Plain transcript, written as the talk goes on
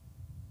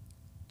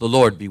The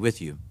Lord be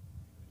with you.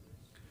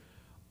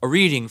 A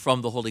reading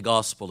from the Holy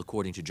Gospel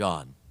according to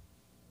John.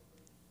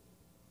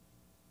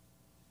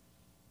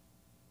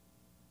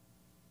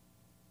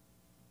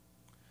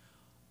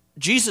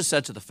 Jesus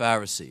said to the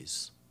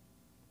Pharisees,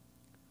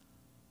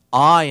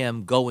 I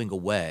am going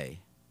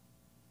away,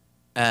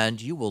 and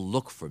you will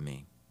look for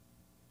me,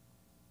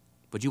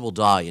 but you will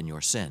die in your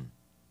sin.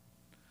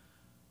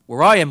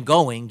 Where I am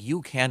going,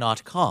 you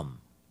cannot come.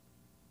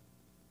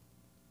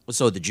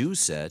 So the Jews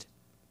said,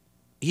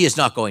 He is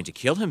not going to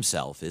kill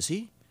himself, is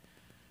he?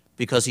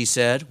 Because he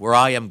said, Where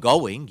I am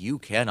going, you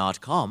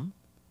cannot come.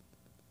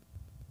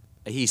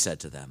 He said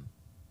to them,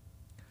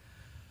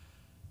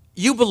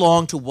 You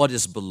belong to what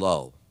is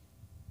below.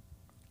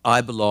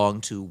 I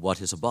belong to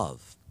what is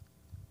above.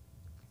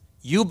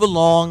 You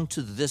belong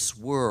to this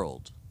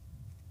world,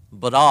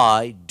 but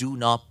I do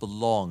not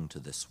belong to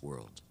this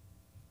world.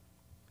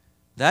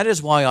 That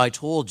is why I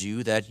told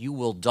you that you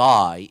will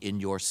die in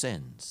your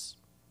sins.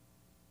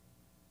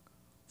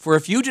 For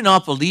if you do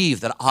not believe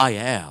that I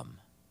am,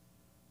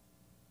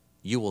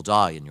 you will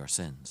die in your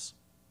sins.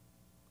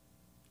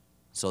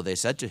 So they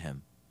said to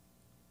him,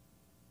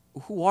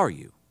 Who are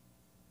you?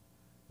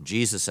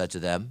 Jesus said to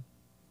them,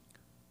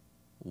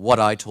 What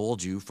I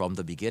told you from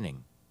the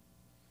beginning.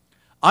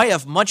 I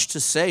have much to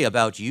say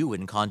about you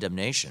in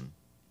condemnation,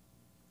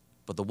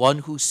 but the one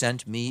who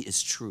sent me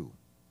is true.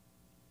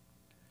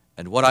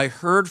 And what I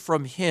heard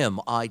from him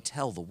I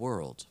tell the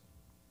world.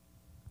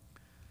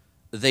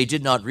 They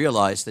did not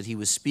realize that he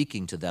was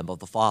speaking to them of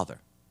the Father.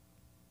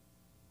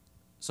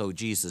 So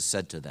Jesus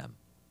said to them,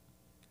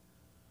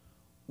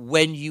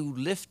 When you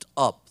lift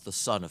up the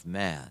Son of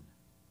Man,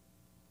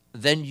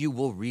 then you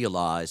will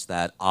realize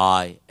that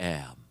I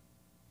am,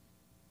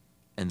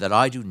 and that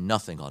I do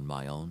nothing on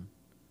my own,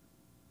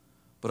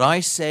 but I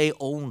say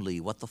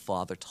only what the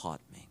Father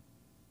taught me.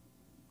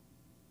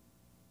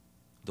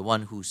 The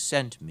one who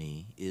sent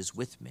me is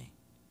with me.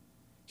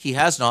 He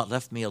has not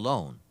left me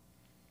alone,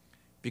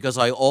 because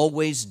I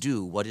always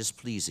do what is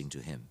pleasing to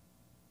him.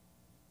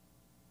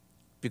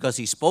 Because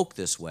he spoke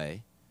this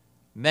way,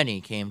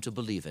 many came to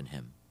believe in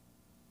him.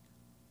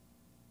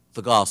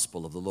 The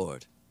Gospel of the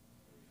Lord.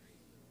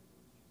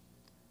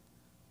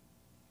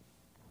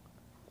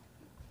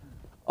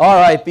 All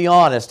right, be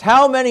honest.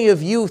 How many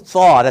of you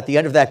thought at the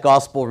end of that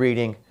Gospel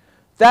reading,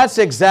 that's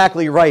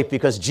exactly right,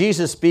 because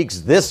Jesus speaks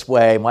this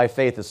way, my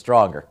faith is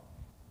stronger?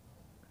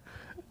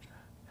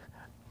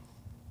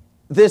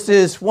 This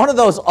is one of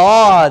those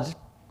odd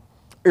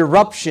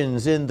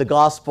eruptions in the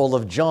Gospel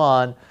of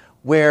John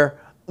where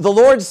the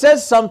Lord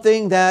says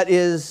something that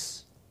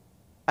is,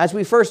 as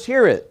we first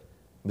hear it,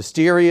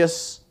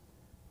 mysterious,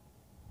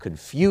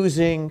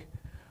 confusing.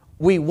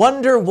 We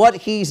wonder what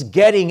he's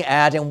getting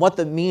at and what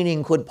the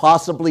meaning could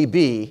possibly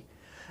be.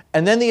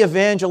 And then the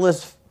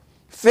evangelist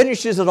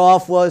finishes it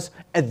off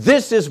and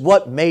this is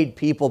what made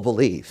people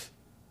believe.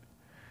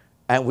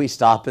 And we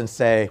stop and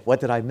say, what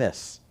did I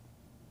miss?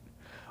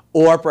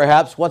 Or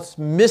perhaps what's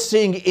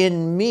missing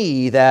in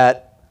me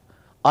that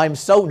I'm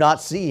so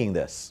not seeing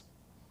this?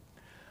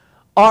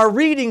 Our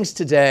readings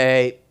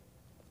today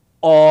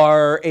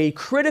are a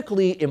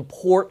critically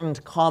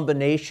important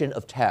combination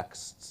of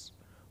texts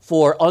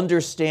for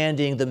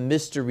understanding the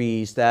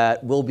mysteries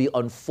that will be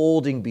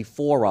unfolding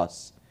before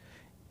us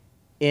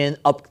in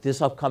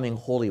this upcoming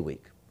Holy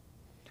Week.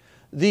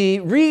 The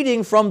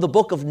reading from the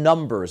book of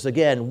Numbers,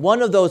 again,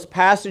 one of those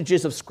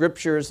passages of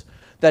scriptures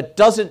that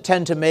doesn't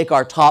tend to make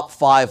our top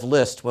 5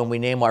 list when we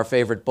name our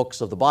favorite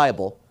books of the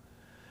Bible,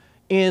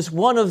 is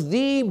one of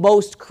the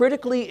most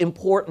critically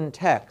important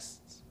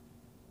texts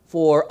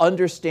for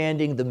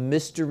understanding the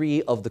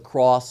mystery of the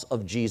cross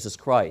of Jesus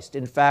Christ.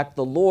 In fact,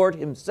 the Lord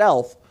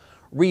himself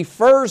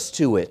refers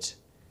to it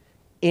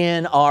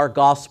in our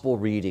gospel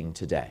reading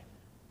today.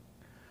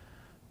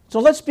 So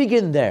let's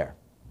begin there.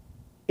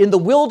 In the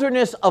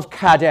wilderness of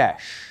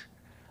Kadesh,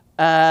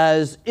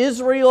 as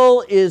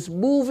Israel is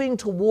moving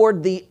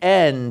toward the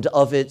end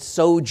of its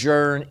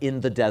sojourn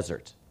in the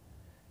desert,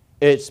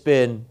 it's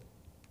been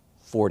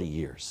 40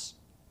 years.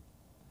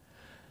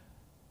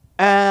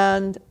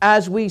 And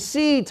as we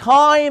see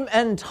time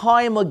and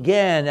time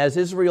again, as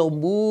Israel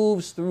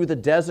moves through the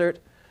desert,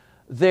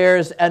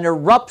 there's an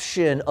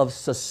eruption of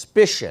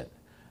suspicion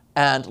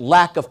and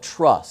lack of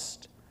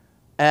trust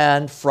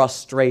and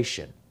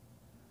frustration.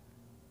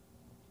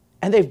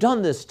 And they've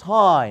done this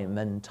time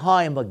and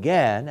time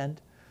again, and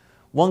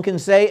one can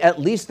say at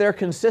least they're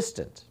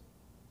consistent,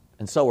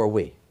 and so are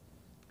we.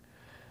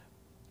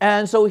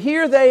 And so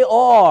here they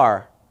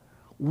are,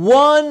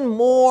 one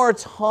more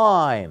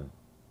time.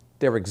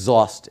 They're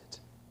exhausted.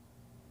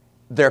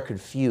 They're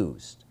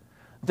confused.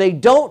 They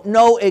don't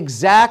know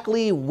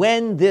exactly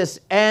when this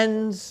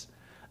ends.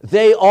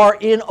 They are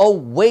in a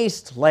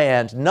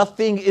wasteland.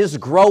 Nothing is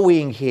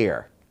growing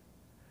here.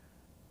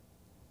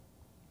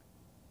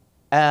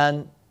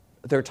 And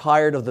they're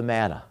tired of the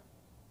manna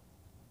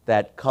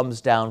that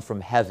comes down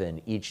from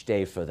heaven each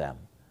day for them.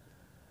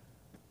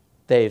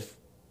 They've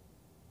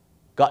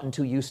gotten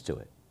too used to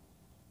it.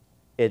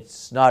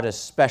 It's not as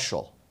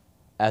special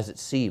as it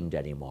seemed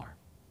anymore.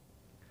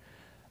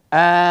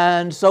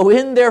 And so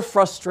in their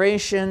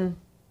frustration,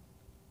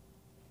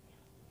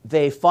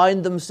 they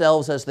find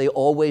themselves, as they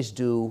always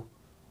do,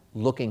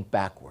 looking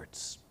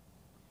backwards.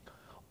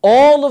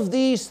 All of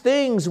these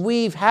things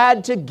we've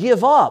had to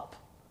give up.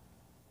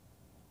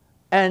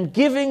 And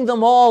giving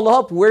them all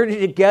up, where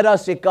did it get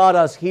us? It got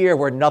us here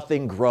where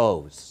nothing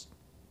grows.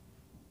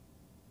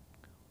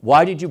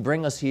 Why did you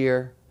bring us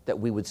here? That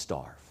we would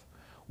starve.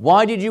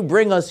 Why did you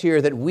bring us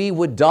here? That we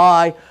would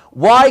die.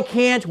 Why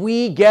can't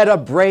we get a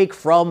break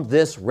from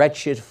this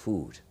wretched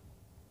food?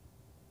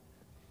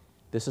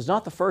 This is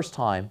not the first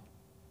time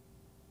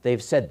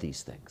they've said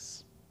these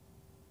things.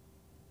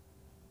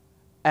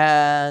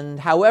 And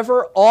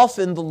however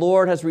often the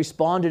Lord has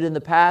responded in the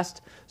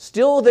past,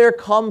 still there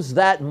comes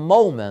that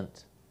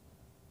moment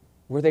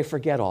where they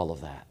forget all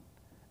of that.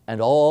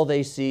 And all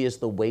they see is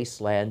the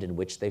wasteland in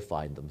which they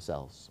find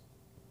themselves.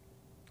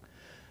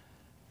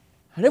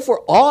 And if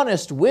we're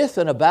honest with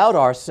and about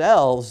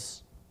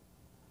ourselves,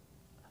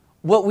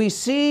 what we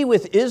see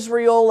with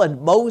Israel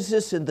and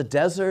Moses in the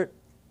desert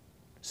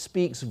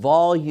speaks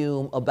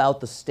volume about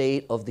the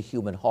state of the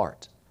human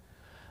heart,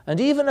 and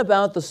even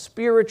about the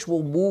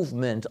spiritual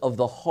movement of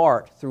the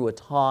heart through a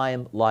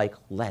time like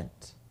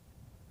Lent,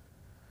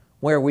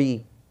 where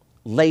we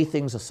lay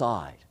things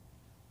aside,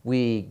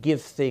 we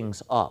give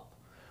things up.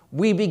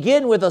 We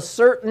begin with a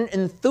certain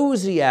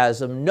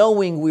enthusiasm,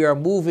 knowing we are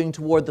moving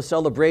toward the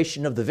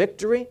celebration of the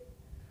victory,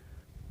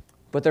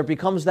 but there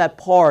becomes that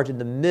part in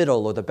the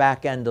middle or the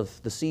back end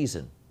of the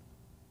season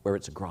where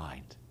it's a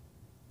grind.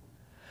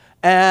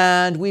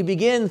 And we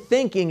begin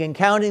thinking and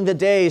counting the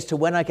days to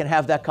when I can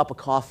have that cup of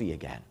coffee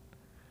again.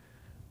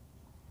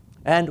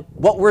 And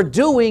what we're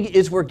doing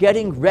is we're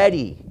getting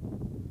ready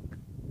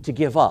to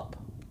give up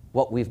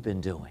what we've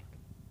been doing.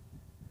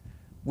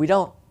 We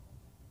don't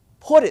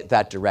put it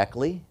that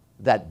directly,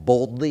 that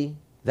boldly,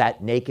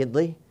 that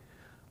nakedly,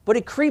 but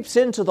it creeps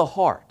into the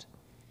heart.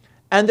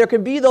 And there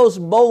can be those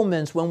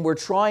moments when we're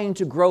trying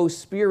to grow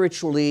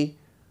spiritually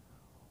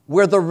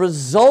where the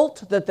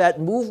result that that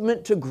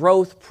movement to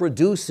growth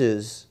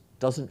produces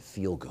doesn't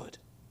feel good.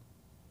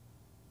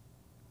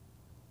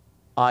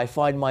 I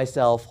find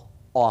myself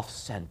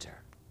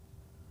off-center,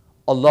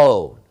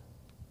 alone,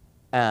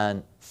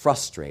 and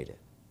frustrated.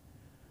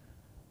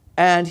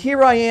 And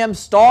here I am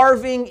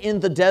starving in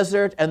the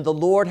desert, and the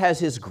Lord has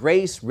His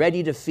grace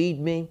ready to feed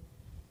me.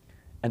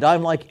 And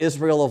I'm like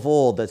Israel of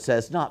old that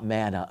says, not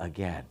manna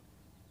again.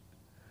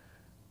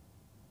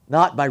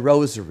 Not my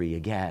rosary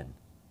again.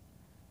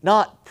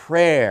 Not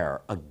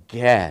prayer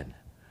again.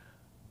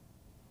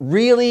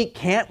 Really,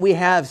 can't we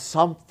have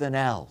something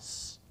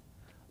else?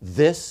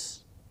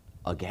 This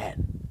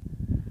again.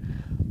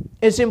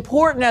 It's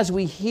important as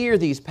we hear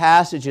these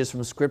passages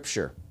from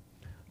Scripture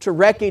to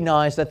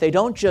recognize that they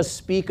don't just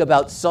speak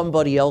about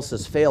somebody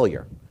else's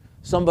failure,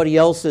 somebody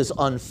else's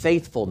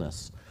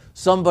unfaithfulness,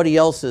 somebody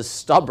else's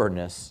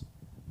stubbornness.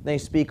 They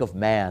speak of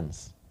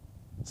man's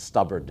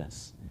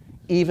stubbornness,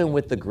 even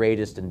with the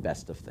greatest and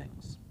best of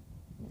things.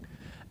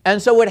 And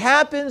so it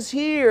happens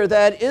here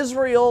that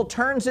Israel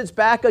turns its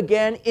back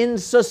again in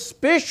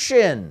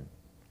suspicion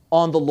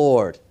on the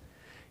Lord.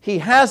 He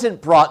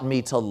hasn't brought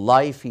me to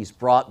life, He's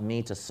brought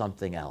me to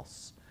something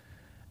else.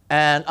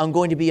 And I'm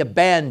going to be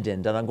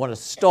abandoned, and I'm going to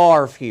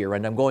starve here,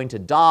 and I'm going to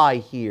die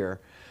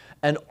here.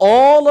 And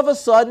all of a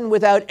sudden,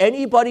 without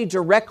anybody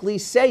directly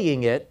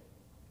saying it,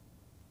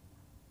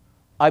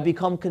 I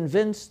become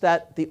convinced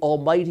that the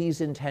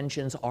Almighty's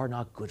intentions are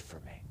not good for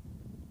me.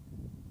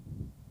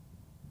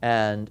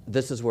 And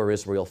this is where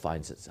Israel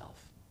finds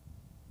itself.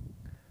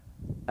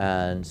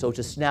 And so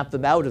to snap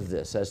them out of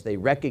this as they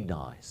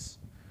recognize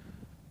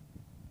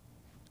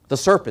the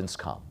serpents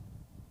come,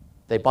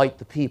 they bite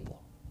the people.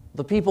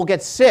 The people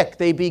get sick,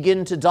 they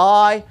begin to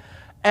die,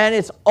 and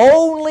it's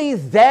only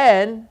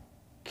then,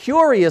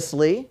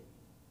 curiously,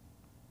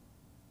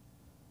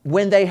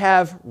 when they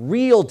have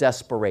real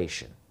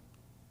desperation,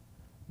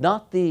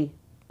 not the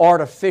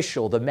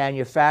artificial, the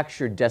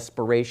manufactured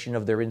desperation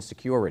of their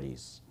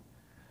insecurities,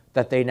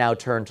 that they now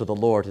turn to the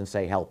Lord and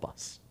say, help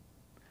us.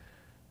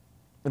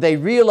 They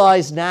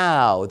realize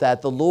now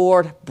that the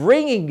Lord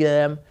bringing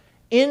them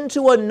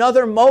into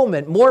another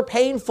moment, more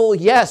painful,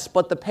 yes,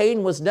 but the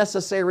pain was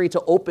necessary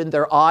to open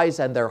their eyes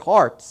and their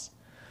hearts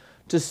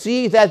to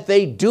see that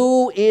they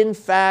do in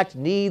fact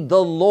need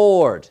the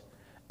Lord.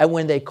 And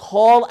when they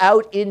call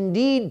out in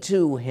need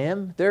to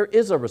Him, there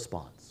is a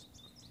response.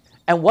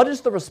 And what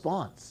is the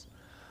response?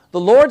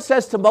 The Lord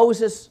says to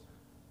Moses,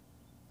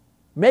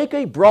 make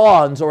a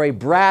bronze or a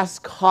brass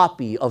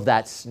copy of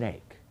that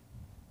snake.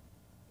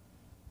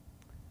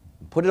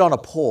 Put it on a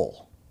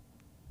pole.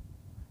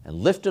 And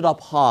lift it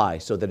up high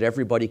so that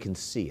everybody can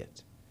see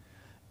it.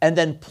 And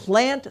then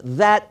plant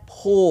that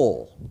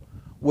pole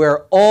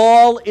where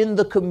all in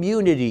the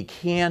community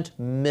can't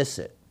miss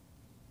it.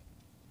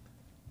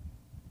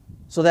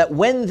 So that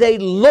when they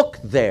look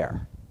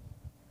there,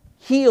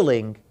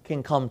 healing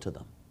can come to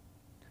them.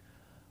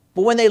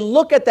 But when they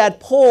look at that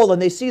pole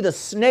and they see the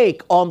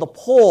snake on the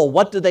pole,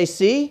 what do they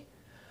see?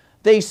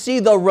 They see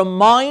the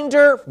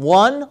reminder,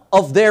 one,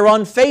 of their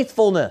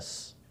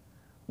unfaithfulness.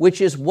 which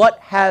is what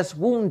has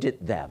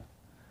wounded them.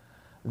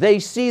 They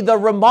see the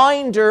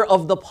reminder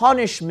of the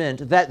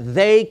punishment that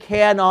they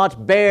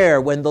cannot bear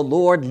when the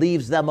Lord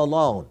leaves them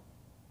alone.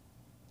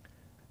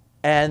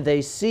 And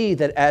they see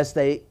that as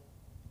they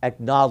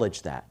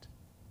acknowledge that,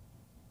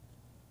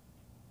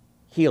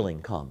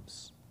 healing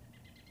comes.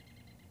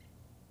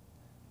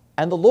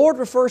 And the Lord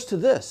refers to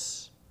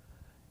this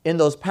in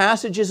those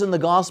passages in the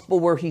gospel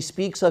where he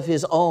speaks of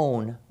his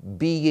own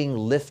being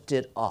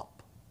lifted up.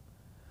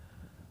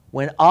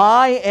 When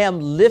I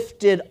am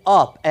lifted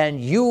up, and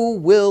you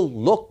will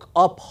look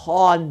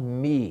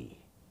upon me,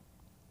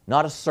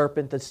 not a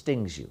serpent that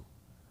stings you,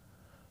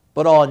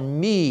 but on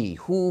me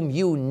whom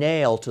you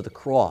nail to the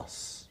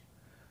cross.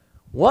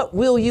 What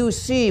will you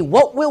see?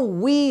 What will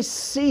we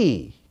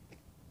see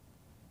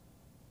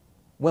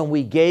when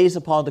we gaze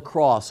upon the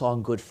cross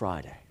on Good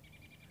Friday?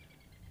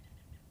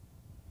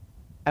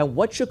 And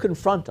what should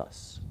confront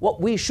us?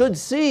 What we should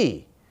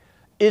see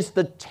is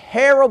the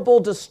terrible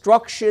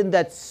destruction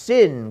that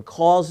sin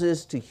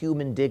causes to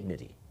human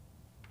dignity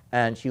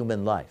and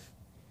human life.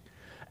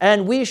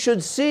 And we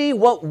should see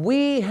what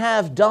we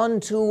have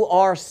done to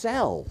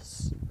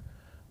ourselves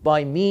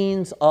by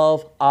means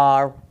of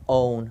our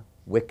own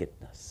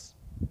wickedness.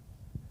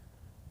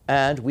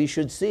 And we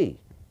should see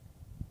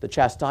the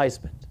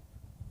chastisement,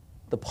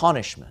 the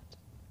punishment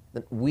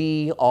that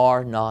we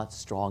are not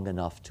strong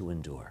enough to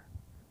endure,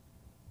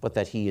 but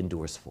that he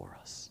endures for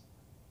us.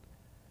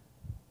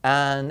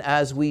 And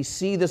as we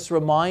see this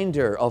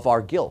reminder of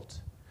our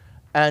guilt,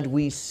 and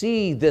we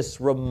see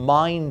this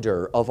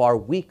reminder of our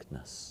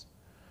weakness,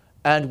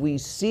 and we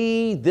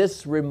see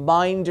this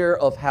reminder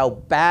of how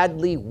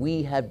badly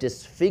we have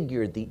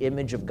disfigured the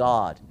image of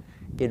God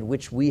in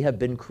which we have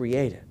been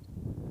created,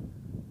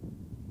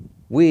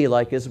 we,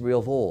 like Israel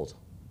of old,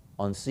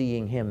 on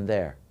seeing him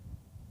there,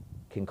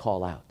 can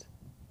call out,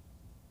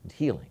 and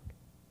healing,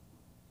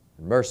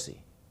 and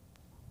mercy,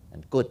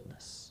 and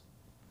goodness,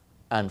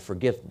 and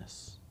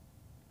forgiveness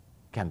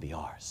can be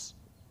ours.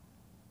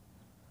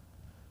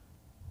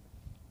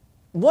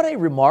 What a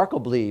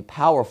remarkably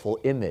powerful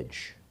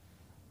image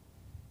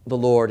the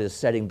Lord is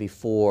setting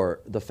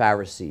before the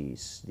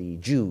Pharisees, the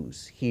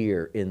Jews,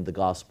 here in the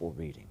gospel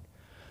reading.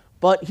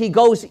 But he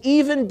goes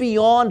even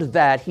beyond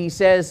that. He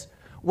says,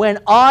 when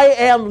I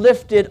am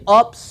lifted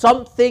up,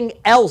 something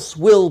else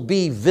will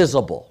be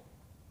visible.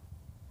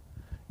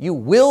 You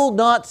will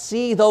not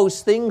see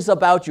those things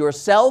about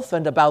yourself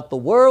and about the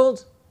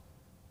world.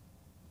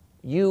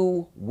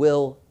 You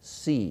will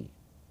see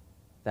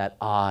that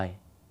I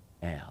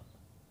am.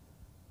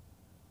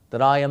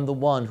 That I am the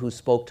one who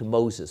spoke to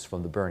Moses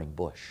from the burning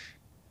bush.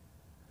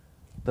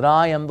 That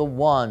I am the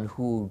one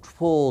who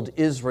pulled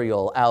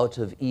Israel out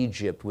of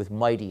Egypt with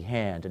mighty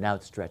hand and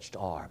outstretched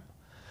arm.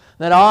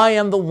 That I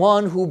am the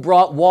one who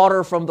brought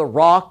water from the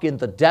rock in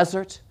the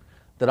desert.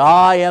 That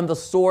I am the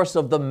source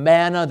of the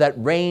manna that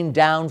rained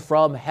down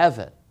from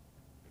heaven.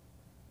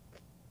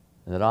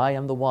 And that I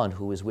am the one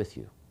who is with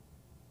you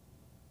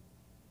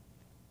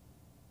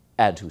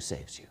and who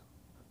saves you.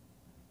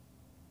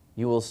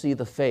 You will see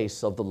the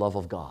face of the love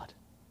of God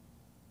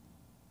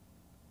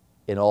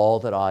in all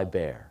that I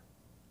bear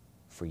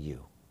for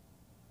you.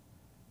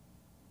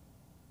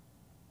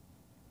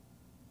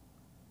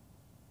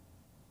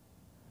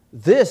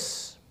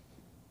 This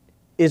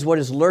is what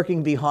is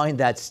lurking behind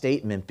that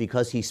statement,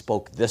 because he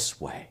spoke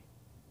this way.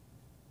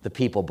 The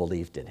people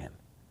believed in him.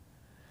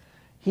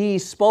 He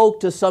spoke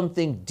to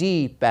something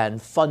deep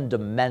and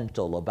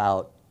fundamental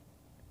about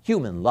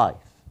human life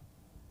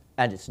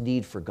and its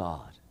need for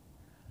God,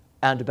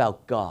 and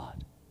about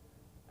God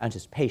and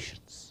his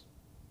patience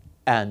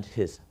and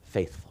his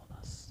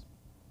faithfulness.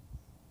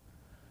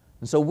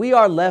 And so we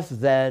are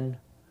left then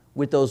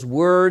with those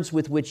words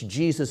with which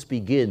Jesus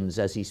begins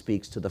as he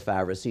speaks to the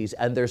Pharisees,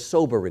 and they're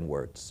sobering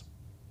words.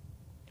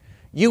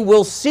 You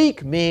will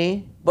seek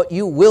me, but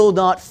you will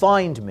not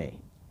find me.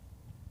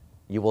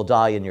 You will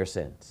die in your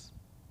sins.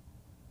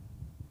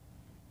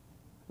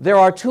 There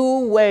are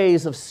two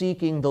ways of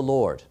seeking the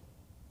Lord.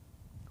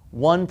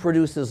 One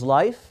produces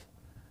life,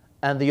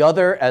 and the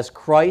other, as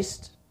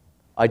Christ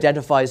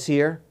identifies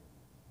here,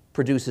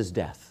 produces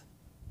death.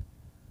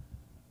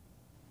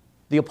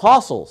 The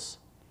apostles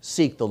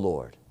seek the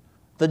Lord.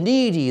 The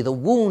needy, the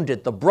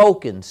wounded, the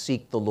broken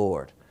seek the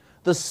Lord.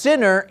 The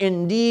sinner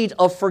in need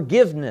of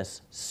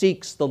forgiveness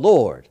seeks the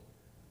Lord.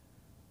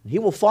 He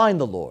will find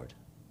the Lord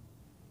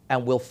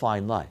and will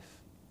find life.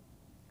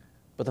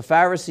 But the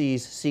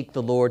Pharisees seek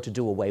the Lord to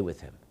do away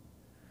with him.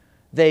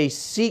 They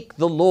seek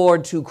the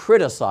Lord to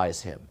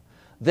criticize him.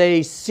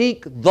 They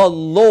seek the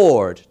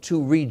Lord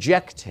to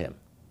reject him.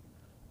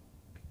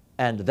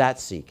 And that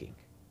seeking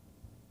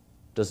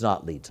does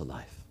not lead to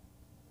life.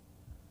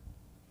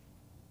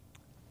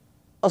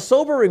 A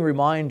sobering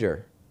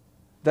reminder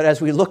that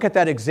as we look at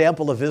that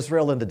example of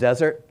Israel in the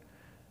desert,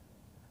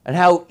 and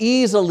how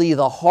easily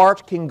the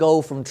heart can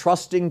go from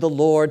trusting the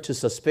Lord to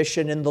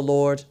suspicion in the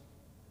Lord,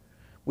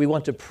 we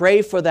want to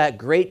pray for that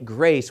great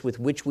grace with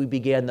which we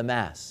began the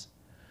Mass,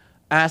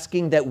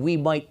 asking that we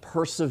might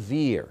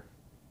persevere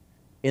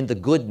in the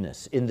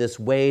goodness in this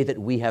way that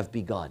we have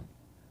begun,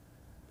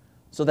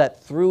 so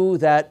that through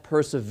that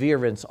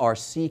perseverance, our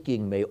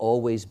seeking may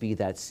always be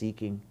that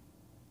seeking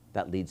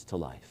that leads to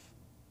life.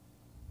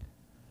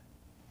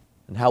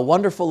 And how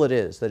wonderful it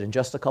is that in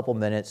just a couple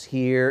minutes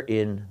here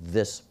in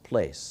this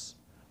place,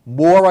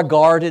 more a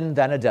garden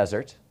than a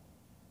desert,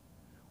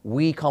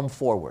 we come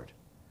forward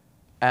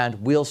and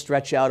we'll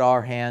stretch out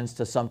our hands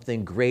to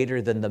something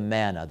greater than the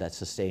manna that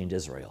sustained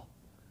Israel.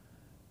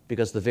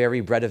 Because the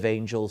very bread of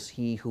angels,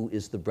 he who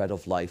is the bread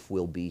of life,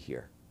 will be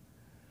here.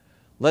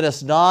 Let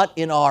us not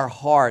in our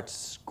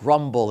hearts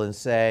grumble and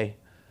say,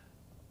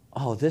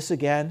 oh, this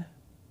again?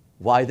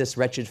 Why this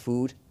wretched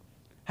food?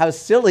 How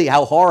silly,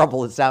 how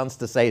horrible it sounds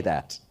to say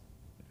that.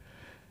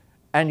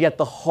 And yet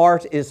the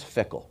heart is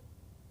fickle.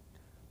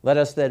 Let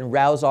us then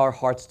rouse our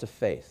hearts to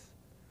faith.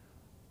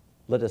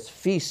 Let us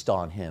feast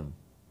on him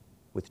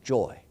with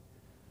joy,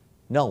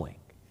 knowing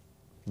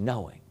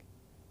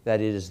that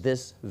it is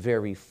this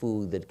very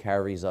food that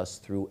carries us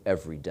through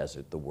every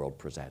desert the world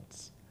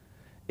presents.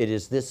 It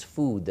is this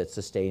food that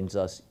sustains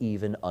us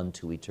even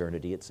unto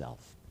eternity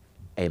itself.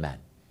 Amen.